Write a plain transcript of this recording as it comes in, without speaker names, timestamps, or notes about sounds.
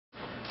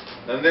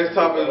The next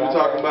topic we're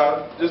talking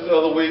about just the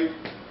other week.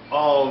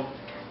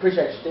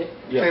 Appreciate you, Stick.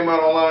 Came out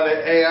online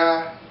that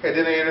AI had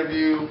done an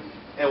interview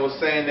and was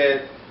saying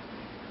that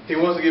he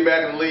wants to get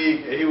back in the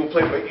league and he will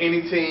play for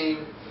any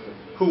team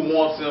who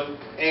wants him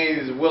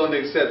and he's willing to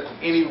accept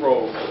any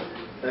role.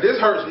 Now this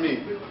hurts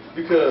me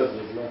because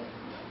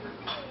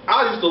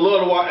I used to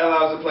love to watch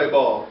Iverson play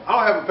ball. I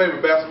don't have a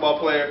favorite basketball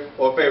player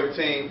or a favorite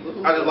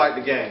team. I just like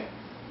the game.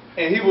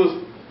 And he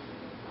was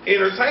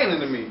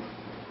entertaining to me.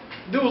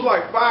 Dude was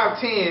like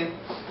 5'10"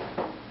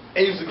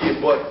 and used to get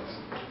buckets.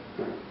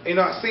 You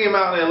know, I see him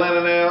out in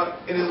Atlanta now,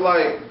 and it's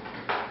like,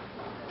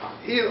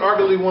 he is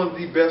arguably one of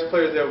the best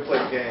players to ever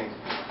play the game.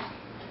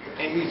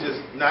 And he's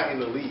just not in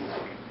the league.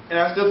 And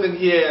I still think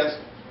he has,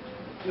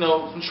 you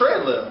know, some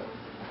tread left.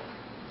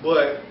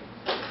 But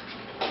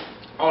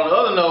on the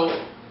other note,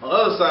 on the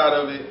other side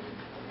of it,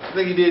 I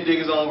think he did dig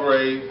his own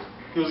grave.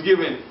 He was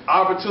given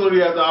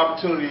opportunity after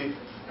opportunity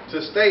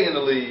to stay in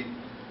the league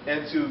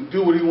and to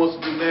do what he wants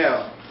to do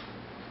now.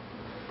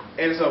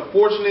 And it's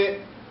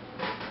unfortunate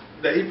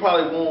that he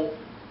probably won't,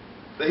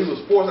 that he was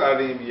forced out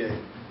of the NBA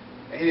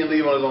and he didn't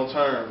leave on his own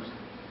terms.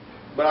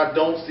 But I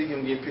don't see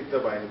him getting picked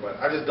up by anybody.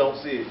 I just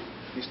don't see it.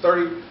 He's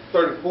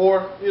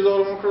 34 years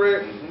old, if I'm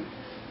correct.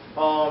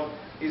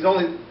 He's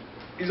only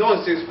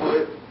 6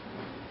 foot,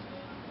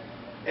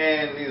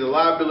 and he's a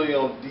liability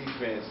on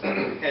defense.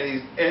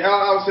 and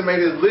Iverson made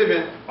his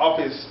living off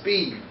his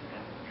speed.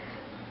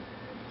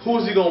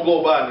 Who's he gonna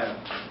blow by now?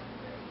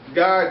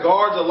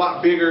 Guards are a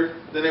lot bigger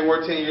than they were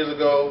 10 years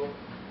ago.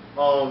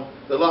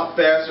 They're a lot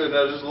faster and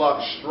they're just a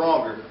lot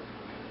stronger.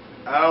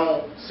 I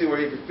don't see where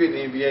he could fit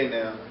in the NBA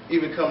now,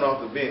 even coming off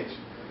the bench.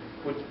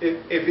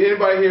 If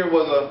anybody here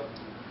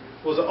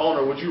was an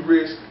owner, would you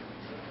risk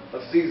a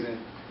season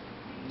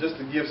just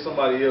to give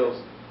somebody else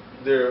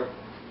their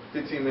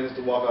 15 minutes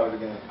to walk out of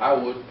the game? I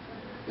would.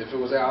 If it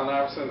was Allen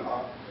Iverson,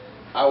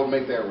 I would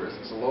make that risk.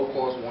 It's a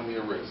low-cost,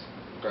 one-year risk.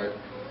 Okay?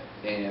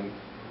 And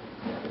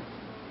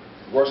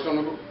worst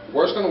gonna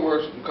worst,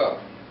 you cut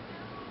him.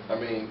 I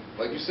mean,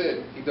 like you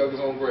said, he dug his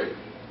own grave.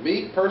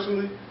 Me,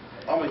 personally,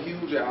 I'm a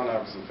huge Allen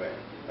Iverson fan.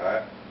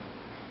 Alright?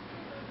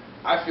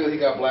 I feel he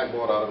got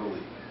blackballed out of the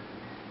league.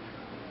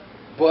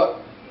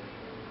 But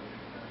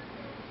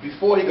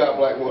before he got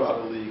blackballed out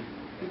of the league,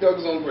 he dug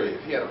his own grave.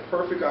 He had a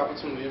perfect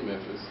opportunity in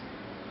Memphis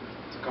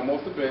to come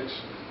off the bench,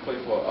 play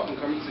for an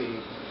up-and-coming team,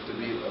 to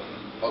be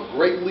a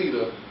great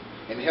leader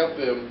and help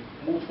them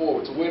move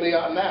forward to where they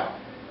are now.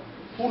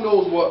 Who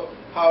knows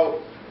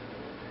how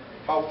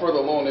further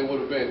along they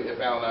would have been if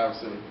Allen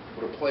Iverson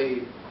would have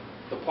played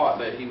the part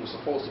that he was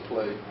supposed to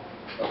play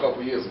a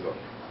couple years ago.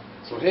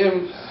 So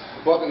him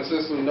bucking the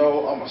system,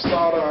 no, I'm a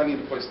starter, I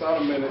need to play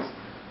starter minutes,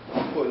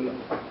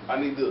 I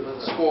need to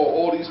score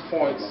all these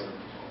points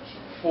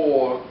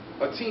for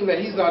a team that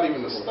he's not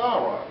even the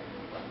star on.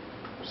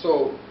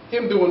 So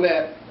him doing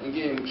that and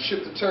getting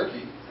shipped to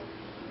Turkey,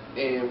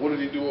 and what did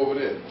he do over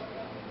there?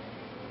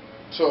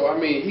 So, I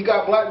mean, he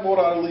got blackballed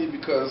out of the league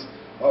because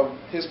of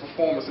his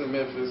performance in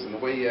Memphis and the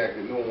way he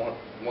acted. No one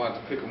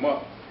wanted to pick him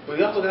up. But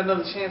he also got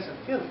another chance in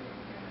Philly.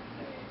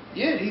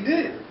 Yeah, he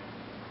did.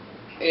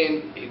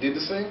 And he did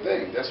the same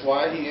thing. That's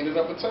why he ended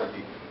up in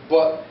Turkey.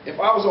 But if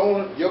I was the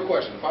owner, your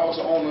question, if I was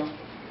the owner,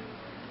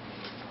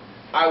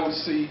 I would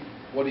see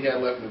what he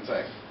had left in the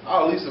tank.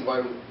 I'll at least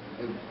invite him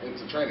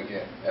into training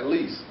camp, at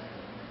least.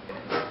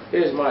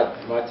 Here's my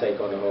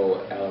take on the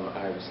whole Allen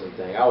Iverson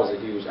thing. I was a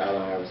huge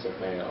Allen Iverson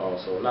fan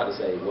also. Not to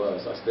say he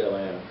was, I still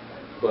am.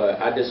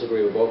 But I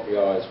disagree with both of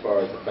y'all as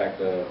far as the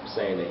fact of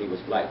saying that he was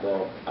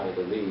blackballed out of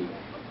the league.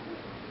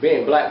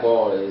 Being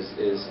blackballed is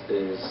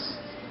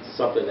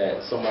something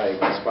that somebody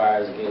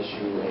conspires against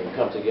you and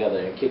come together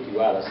and kick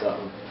you out of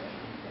something.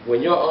 When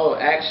your own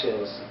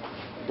actions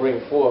bring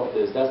forth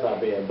this, that's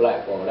not being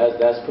blackballed.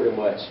 That's pretty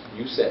much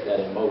you set that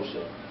in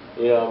motion.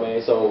 You know what I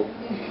mean? So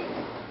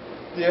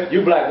yeah,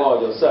 you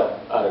blackballed yourself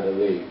out of the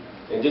league.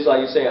 And just like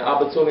you're saying,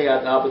 opportunity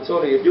after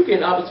opportunity, if you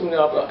get opportunity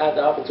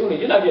after opportunity,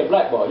 you're not getting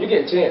blackballed. You're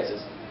getting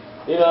chances.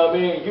 You know what I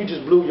mean? You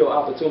just blew your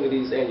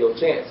opportunities and your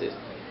chances.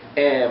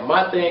 And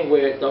my thing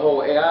with the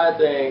whole AI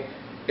thing,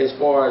 as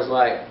far as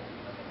like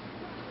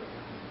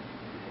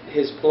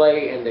his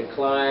play and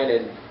decline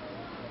and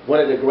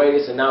one of the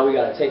greatest, and now we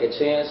got to take a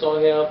chance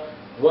on him.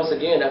 Once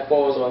again, that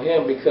falls on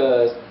him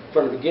because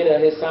from the beginning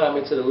of his time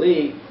into the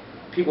league,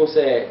 people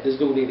said, this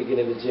dude need to get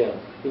in the gym.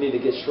 You need to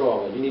get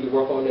stronger. You need to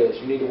work on this.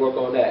 You need to work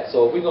on that.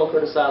 So if we're going to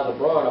criticize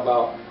LeBron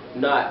about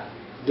not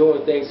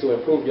doing things to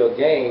improve your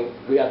game,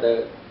 we have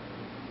to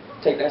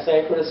take that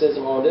same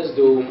criticism on this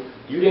dude.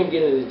 You didn't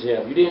get in the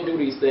gym. You didn't do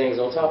these things.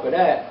 On top of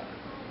that,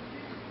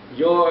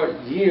 your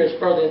years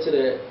further into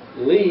the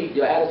league,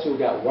 your attitude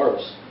got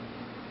worse.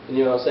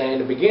 You know what I'm saying? In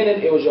the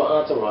beginning, it was your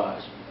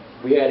entourage.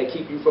 We had to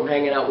keep you from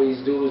hanging out with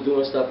these dudes,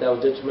 doing stuff that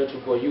was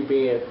detrimental for you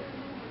being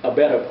a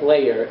better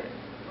player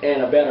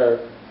and a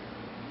better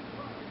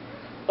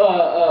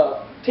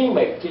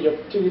teammate to your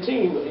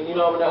team, you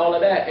know, and all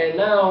of that. And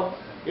now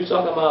you're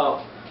talking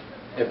about,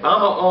 if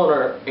I'm an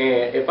owner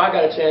and if I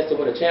got a chance to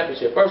win a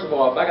championship, first of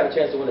all, if I got a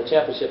chance to win a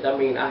championship, that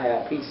means I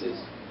have pieces.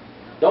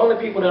 The only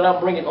people that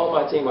I'm bringing on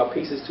my team are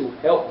pieces to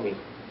help me.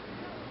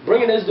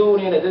 Bringing this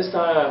dude in at this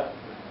time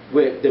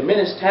with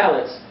diminished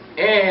talents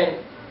and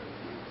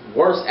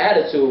worse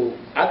attitude,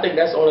 I think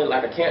that's only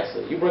like a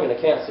cancer. You bringing a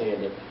cancer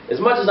in there. As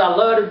much as I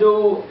love the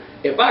dude,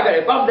 if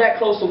I'm that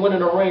close to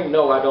winning a ring,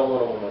 no, I don't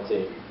want him on my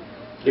team.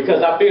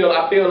 Because I feel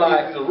like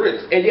he's a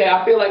risk. And yeah,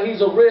 I feel like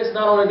he's a risk.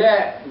 Not only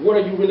that, what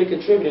are you really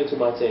contributing to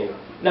my team?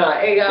 Now,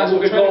 AI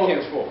who could go.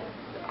 For.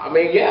 I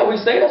mean, yeah,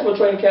 we say that's what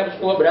training camp is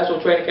for, but that's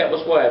what training camp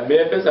was for at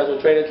Memphis. That's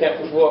what training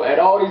camp was for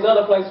at all these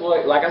other places.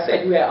 Where, like I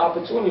said, you had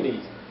opportunities.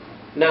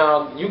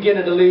 Now you get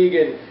in the league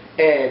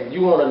and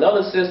you on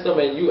another system,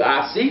 and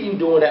I see you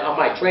doing that. I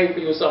might trade for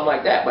you or something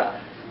like that. But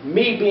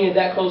me being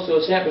that close to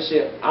a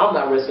championship, I'm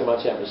not risking my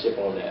championship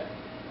on that.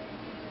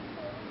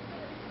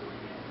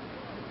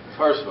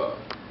 First of all,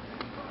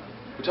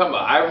 we're talking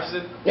about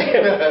Iverson?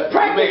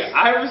 Practice.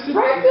 Iverson?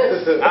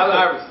 Practice. Allen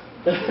Iverson.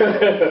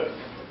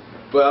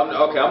 But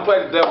I'm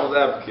playing the devil's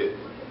advocate.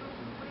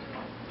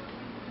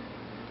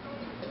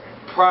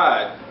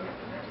 Pride.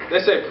 They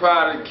say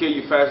pride will kill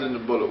you faster than the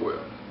bullet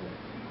will.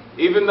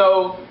 Even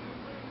though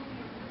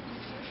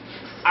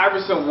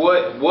Iverson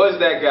was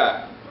that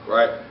guy,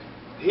 right?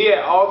 He had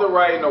all the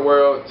right in the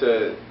world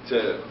to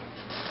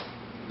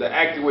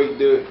act the way he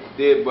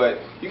did, but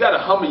you got to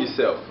humble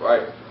yourself,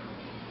 right?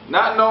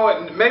 Not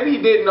knowing, maybe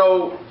he didn't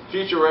know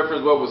future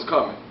reference what was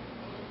coming.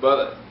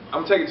 But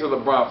I'm taking to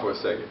LeBron for a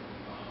second.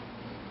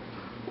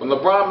 When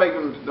LeBron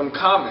making them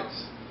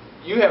comments,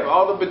 you have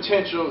all the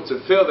potential to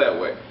feel that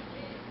way.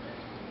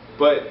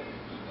 But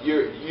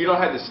you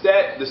don't have the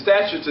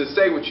stature to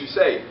say what you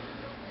say.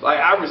 Like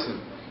Iverson,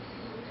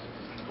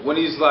 when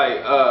he's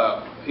like,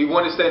 he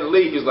wanted to stay in the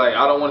league, he's like,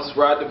 I don't want to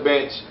ride the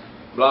bench,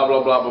 blah,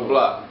 blah, blah, blah,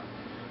 blah.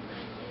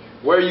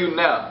 Where are you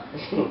now?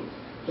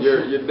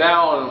 You're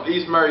down on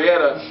East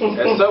Marietta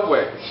at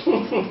Subway,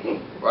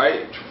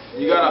 right?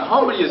 You gotta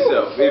humble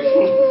yourself.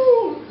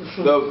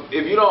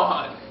 If you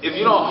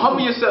don't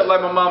humble yourself,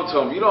 like my mom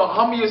told me, you don't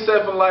humble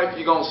yourself in life,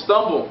 you're gonna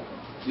stumble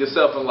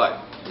yourself in life.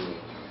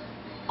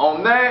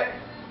 On that,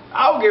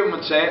 I'll give him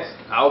a chance.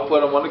 I'll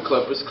put him on the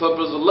Clippers.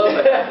 Clippers will love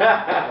it.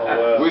 Oh,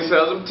 well. We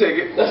sell some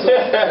tickets.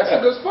 That's a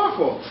good spot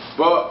for him.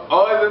 But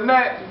other than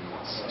that,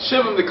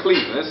 ship him to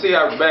Cleveland. Let's see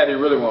how bad he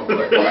really want to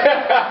play.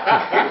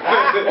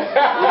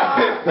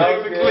 Take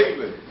him to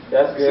Cleveland.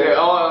 That's good.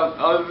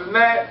 Other than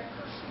that,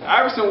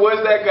 Iverson was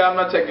that guy. I'm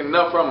not taking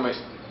enough from him.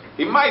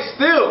 He might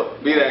still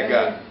be that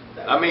guy.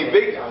 I mean,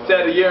 Vic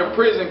said a year in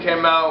prison,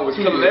 came out, was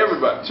killing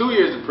everybody. 2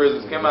 years in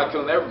prison, came out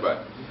killing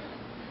everybody.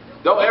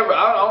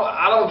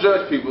 I don't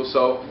judge people,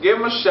 so give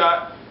him a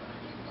shot.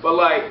 But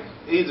like,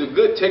 he's a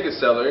good ticket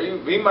seller.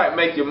 He might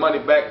make your money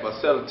back by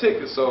selling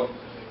tickets. So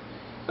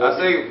I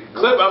say,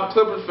 I'm a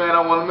Clippers fan.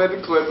 I want him at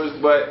the Clippers,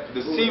 but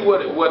to see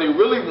what he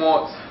really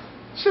wants,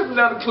 ship him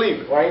down to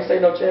Cleveland. Why you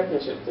say no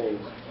championship team?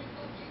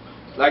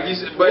 Like you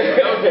said, but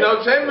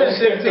no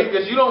championship team,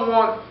 because you don't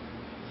want.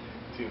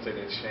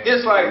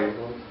 It's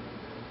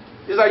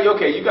like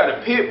okay, you got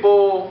a pit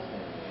bull.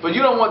 But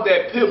you don't want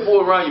that pit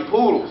bull around your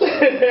poodles.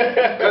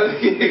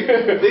 Because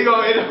they're going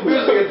to end up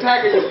physically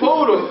attacking your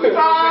poodles. You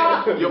know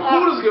what I'm saying? Your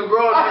poodles can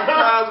grow up in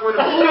size with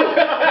the poodles.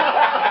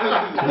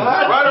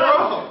 Right or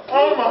wrong?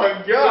 Oh my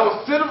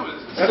God. So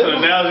That's an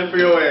analogy for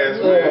your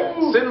ass.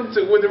 Send them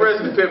with the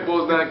rest of the pit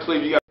bulls down in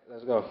Cleveland.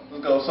 Let's go.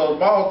 Let's go. So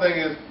my whole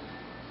thing is,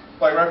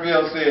 like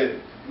Raphael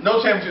said, no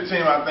championship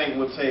team I think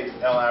would take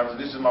Allen Iverson.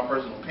 This is my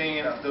personal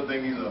opinion. I still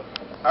think he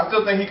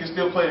can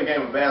still play the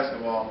game of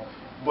basketball,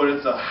 but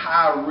it's a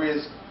high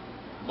risk,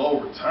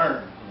 low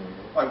return.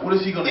 Like, what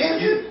is he going to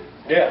get?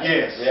 Yeah.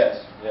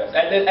 Yes.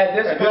 At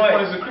this point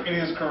in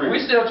his career, we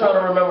still trying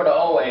to remember the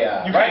old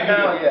AI. Right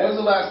now, yes. When's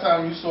the last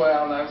time you saw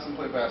Allen Iverson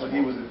play basketball? when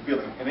he was in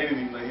Philly, and they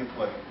didn't even let him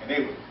play, and they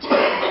were.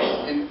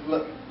 And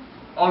look,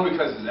 Only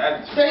because of his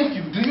attitude. thank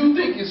you. Do you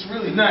think it's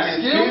really Not his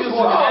his skills skills,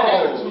 or his Oh,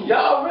 attitude?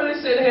 y'all really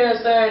sitting here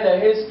saying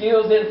that his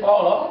skills didn't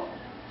fall off?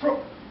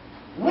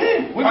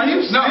 When? Are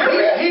you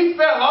serious? He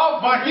fell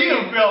off. My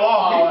heel fell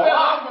off. He fell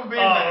off from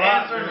being the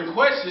answer to the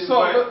question.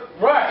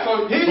 Right.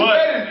 So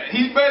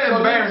he's better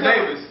than Baron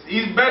Davis.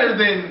 He's better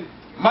than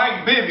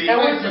Mike Bibby. And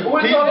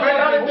we're He's talking better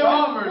about than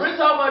Chalmers. We're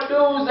talking about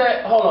dudes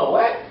that, hold on,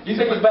 what? You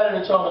think he's better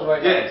than Chalmers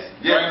right now? Yes.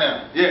 Right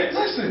now. Yes.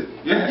 Listen,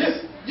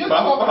 Yes. you're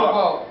talking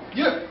about,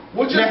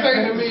 what you're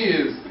saying to me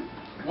is,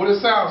 what it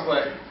sounds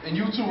like, and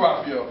you too,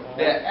 Raphael,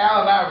 that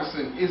Allen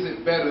Iverson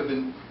isn't better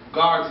than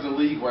guards in the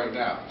league right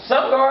now.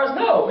 Some guards,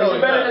 no. Is he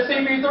he's better not. than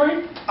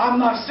CP3? I'm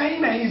not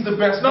saying that he's the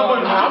best No,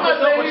 but guard. I'm not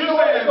saying he's the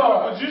worst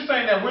guard. But you're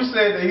saying that we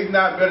said that he's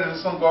not better than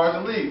some guards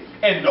in the league,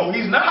 and no,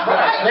 he's not.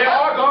 Right. There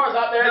are guards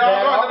out there that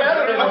are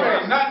better than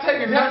Okay, him. not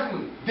taking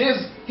nothing.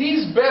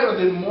 He's better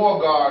than more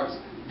guards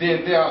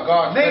than there are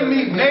guards. Name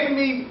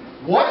me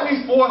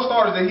 4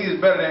 starters that he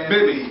is better than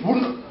Bibby.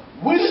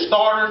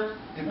 Starters.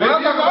 When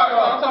I'm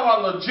talking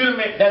about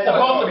legitimate. That's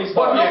supposed to be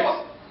starters.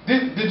 Yes.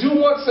 Did you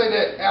once say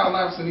that Allen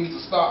Iverson needs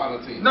to start on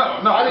the team? No,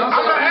 I didn't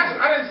I'm say not that asking.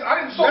 I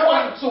didn't.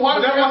 So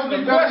why does that he have to wasn't be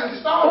the better than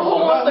question. starters? Who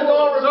wants to go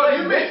and So replace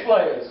you bench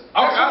players?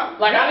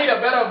 Like I need a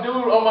better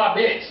dude on my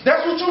bench.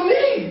 That's what you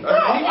need.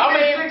 He can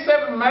be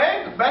 6'7"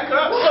 man, back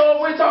up. So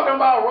we're talking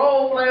about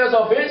role players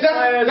or bench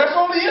players. That's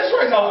all he is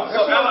right now.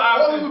 So That's Allen all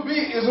Iverson- he would be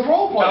is a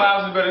role player.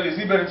 Allen Iverson better. Is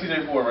he better than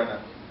TJ Ford right now?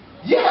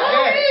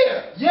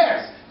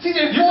 Yes.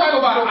 TJ You Ford talking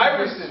about is over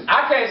Iverson?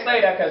 I can't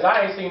say that because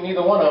I ain't seen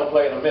neither one of them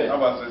play in a minute. I'm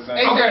about to say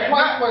Ain't something. that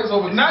Price plays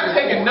over Not TJ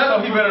taking Ford.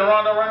 nothing. He better than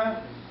Rondo right now.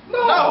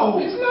 No,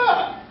 he's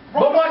not.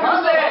 But like you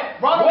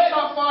said, Rondo's what-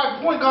 top 5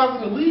 point guard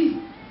in the league.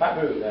 I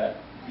agree with that.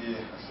 Yeah.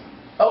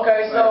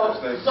 Okay, so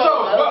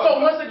So,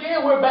 once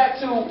again we're back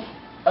to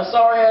a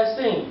sorry ass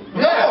team.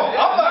 No,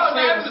 I'm not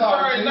saying That's it's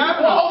hard sorry. team. Not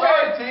Well,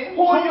 sorry okay, team.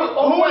 who are you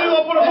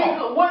gonna put him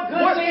on? What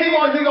good What team team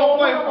are is he you gonna gonna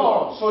play put him for?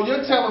 on? So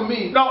you're telling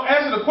me. No,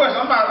 answer the question.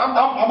 I'm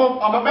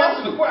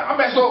asking the question. I'm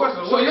asking the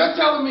question. So you're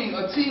telling me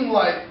a team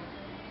like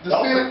the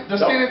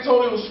San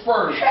Antonio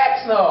Spurs,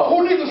 Heck no.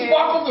 who needs to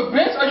spark off the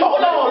bench? Are you Hold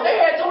on, crazy? they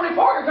had Tony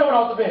Parker coming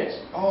off the bench.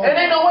 Oh and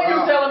ain't no way my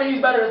you're God. telling me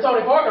he's better than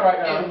Tony Parker right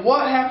now. And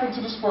what happened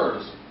to the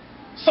Spurs?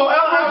 So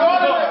Allen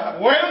Iverson.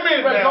 Wait a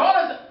minute now.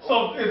 Regardless,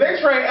 So if they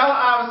trade Allen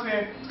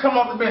Iverson, come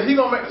off the bench, he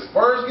gonna make the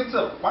Spurs get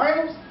to the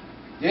finals?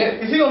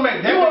 Yeah. Is he gonna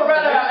make that? you would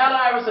rather have Allen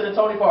Iverson than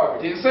Tony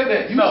Parker. Didn't say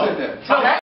that. You No. said that. Okay.